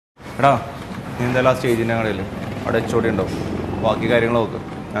എടാ നീ എന്തായാലും ആ സ്റ്റേജിൻ്റെ കടയിൽ അവിടെ HOD ഉണ്ടാവും. ബാക്കി കാര്യങ്ങൾ നോക്ക്.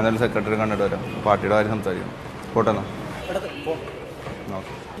 ഞാൻ എന്തായാലും സെക്രട്ടറി കണ്ടിട്ട് വരാം. പാർട്ടിയുടെ കാര്യം സംസാരിക്കാം. പോട്ടെന്നാ.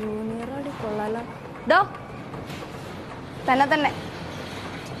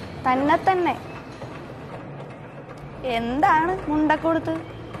 തന്നെ എന്താണ് മുണ്ടൊക്കെ കൊടുത്ത്?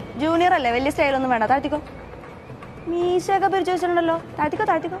 ജൂനിയർ അല്ലേ, വലിയ സ്റ്റൈലൊന്നും വേണ്ട. താഴ്ത്തിക്കോ. മീശയൊക്കെ പിരിച്ചു വെച്ചിട്ടുണ്ടല്ലോ.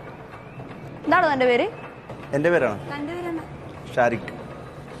 താഴ്ത്തിക്കോ. എന്താണോ തന്റെ പേര്? എൻ്റെ പേരാണ് തന്റെ പേരെന്താ? ഷാരിക്ക്.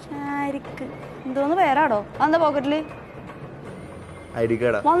 എന്തോന്ന് പേരാടോ? അതെന്താ പോക്കറ്റില്? ID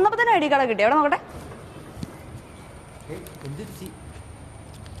കാർഡാ. വന്നപ്പോ തന്നെ ID കാർഡ് കിട്ടി. എവിടെ നോക്കട്ടെ.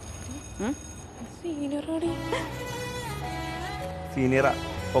 സീനിയറാ.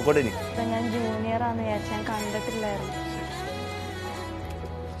 പൊക്കോട്ടെ നീ. ഞാൻ ജൂനിയറാന്ന് വിചാരിച്ചു. ഞാൻ കണ്ടിട്ടില്ലായിരുന്നു.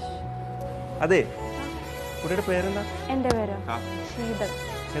 അതെ, കുട്ടിയുടെ പേരെന്താ? എന്റെ പേരോ? ശീതൾ.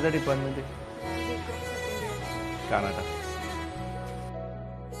 ഏതാ ഡിപ്പാർട്ട്മെന്റ്? കാണാട്ടാ.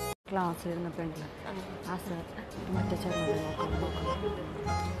 ക്ലാസ് വരുന്നപ്പോ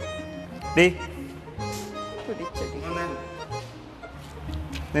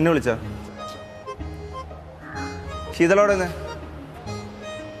നിന്നെ വിളിച്ച ശീതളോടെ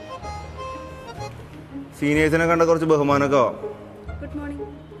സീനിയേഴ്സിനെ കണ്ട കുറച്ച് ബഹുമാനമൊക്കെ ഗുഡ് മോർണിംഗ്.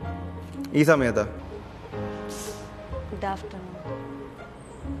 ഈ സമയത്താ? Good afternoon.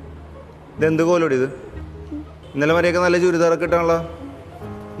 ഇതെന്ത് കോലോടി ഇത്? ഇന്നലെ വരെയൊക്കെ നല്ല ചുരിദാറൊക്കെ ഇട്ടാണല്ലോ.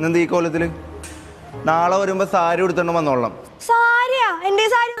 ഇന്നെന്ത് ഈ കോലത്തില്? നാളെ വരുമ്പോ സാരി ഉടുത്തോണ്ട് വന്നോളാം. സാരിയാ? എന്റെ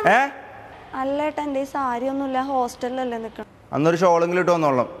സാരി അല്ലേട്ടാ, എന്റെ സാരി ഒന്നുമില്ല. ഹോസ്റ്റലിലല്ലേ നിക്കണം. അന്നൊരു ഷോളെങ്കിലും ഇട്ട്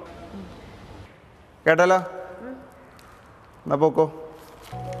വന്നോളാം. കേട്ടല്ലോ? എന്നാ പോക്കോ.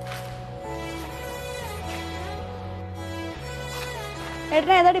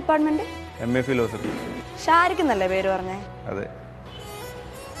 ഏട്ടൻ ഏതാ ഡിപ്പാർട്ട്മെന്റ്? MA philosophy. ഷാരിക്കുന്നല്ലേ പേര് പറഞ്ഞേ? അതെ.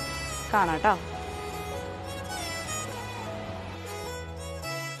 കാണാട്ടോ.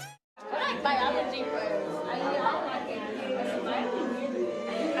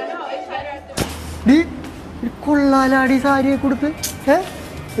 കൊള്ളാലാടി സാരിയെ കൊടുത്ത്.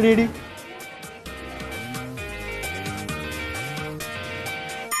 റെഡി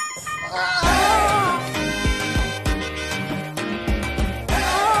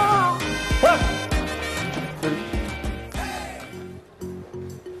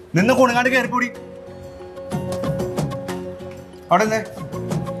നിന്ന് കുണുങ്ങാണ്ട് കയറിക്കൂടി. അവിടെ നിന്നേ.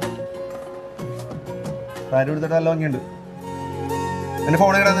 സാരി കൊടുത്തിട്ട് നല്ല ഭംഗിയുണ്ട്. എന്റെ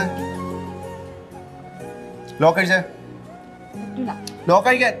ഫോൺ കിടന്ന് ലോക്ക് അഴിച്ചേ. ലോക്ക്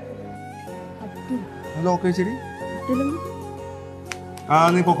അഴിക്കാൻ. ലോക്ക് അഴിച്ചടി. ആ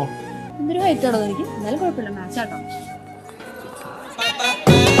നീ പോക്കോ. എന്തൊരു ഹൈറ്റാണോ എനിക്ക്? എന്നാലും കുഴപ്പമില്ല, മാച്ചാട്ടോ.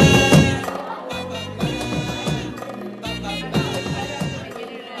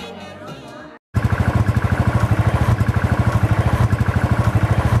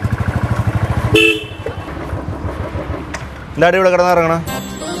 എന്താടി ഇവിടെ കിടന്നിറങ്ങണ?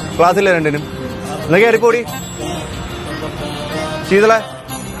 ക്ലാസ്സില്ല രണ്ടിനും. എന്നാ കയറിപ്പോടി. ശീതള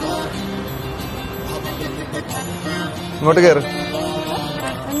ഇങ്ങോട്ട് കയറ്.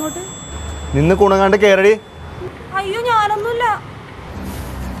 നിന്ന് കുണങ്ങാണ്ട് കയറടി. അയ്യോ, ഞാനൊന്നുമില്ല.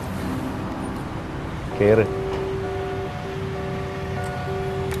 കേറ്.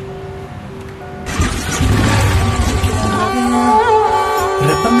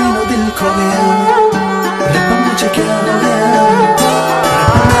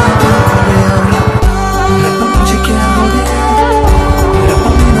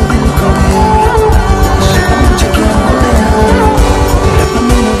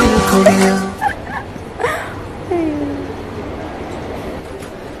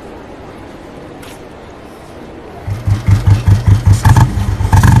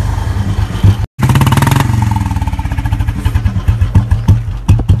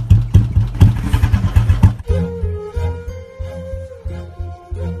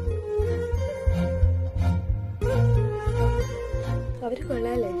 അവര്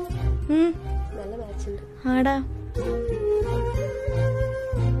കൊള്ളാല്ലേ? നല്ല മാച്ചുണ്ട്. ആടാ.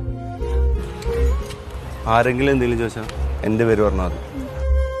 ആരെങ്കിലും എന്തെങ്കിലും ചോദിച്ചാ എന്റെ പേര് പറഞ്ഞാൽ മതി.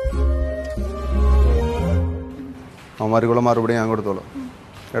 അവന്മാർക്കുള്ള മറുപടി ഞാൻ കൊടുത്തോളാം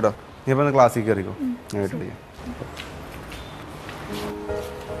കേട്ടോ. നീ ഇപ്പൊ ക്ലാസ്സിൽ കയറിക്കോ. ഞാൻ കേട്ടില്ല.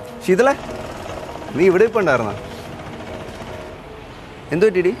 ശീതളെ, നീ ഇവിടെ ഇപ്പൊ ഉണ്ടായിരുന്ന? എന്തു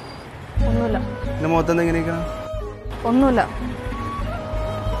പറ്റിടി? ഒന്നുമില്ല. എന്റെ മുഖത്തെന്താ ഇങ്ങനെയൊക്കെയാണ്? ഒന്നുമില്ല.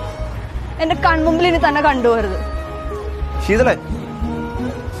 എന്റെ കൺമുമ്പിൽ ഇനി തന്നെ കണ്ടുപോരുത്. ശീതളെ,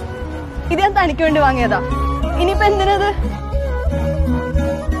 ഇത് ഞാൻ തനിക്ക് വേണ്ടി വാങ്ങിയതാ. ഇനിയിപ്പോ എന്തിനത്?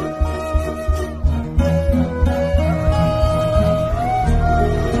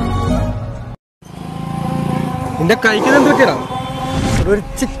 നിന്റെ കഴിക്കുന്ന എന്ത് പറ്റിയടാ? ഒരു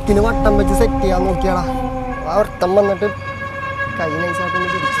ചിക്കിന് വട്ടം വെച്ച് സെറ്റ് ചെയ്യാൻ നോക്കിയാടാ. ആ വട്ടം വന്നിട്ട് കൈ നൈസായിട്ടൊന്ന്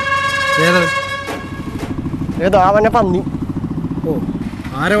പിടിച്ചു. ഏതോ അവനെ പന്നി. ഓ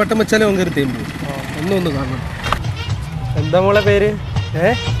ആരെ വട്ടം വെച്ചാലും അവൻ കയറി തേമ്പോ. ഒന്ന് കാണണം. എന്താ മോളെ പേര്?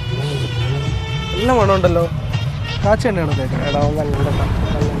 നല്ല മണമുണ്ടല്ലോ. കാച്ചി എണ്ണയാണോ തേക്കാൻ? എടാ കണ്ടിട്ടാ.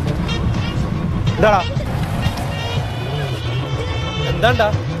 എന്താടാ എന്താണ്ടാ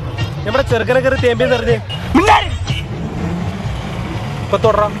നമ്മുടെ ചെറുക്കനെ കയറി തേമ്പി നിറഞ്ഞേ. ഇപ്പൊ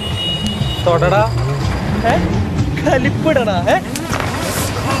തൊടടാ. കലിപ്പിടടാ.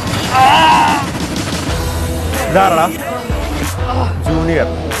 ഇതാറടാ ജൂനിയർ.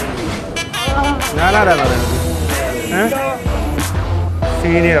 ഞാനാരാ പറയുന്നത്?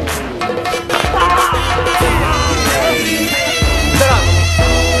 സീനിയർ.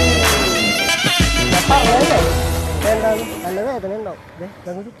 എന്താ നല്ല വേദന ഉണ്ടാവും.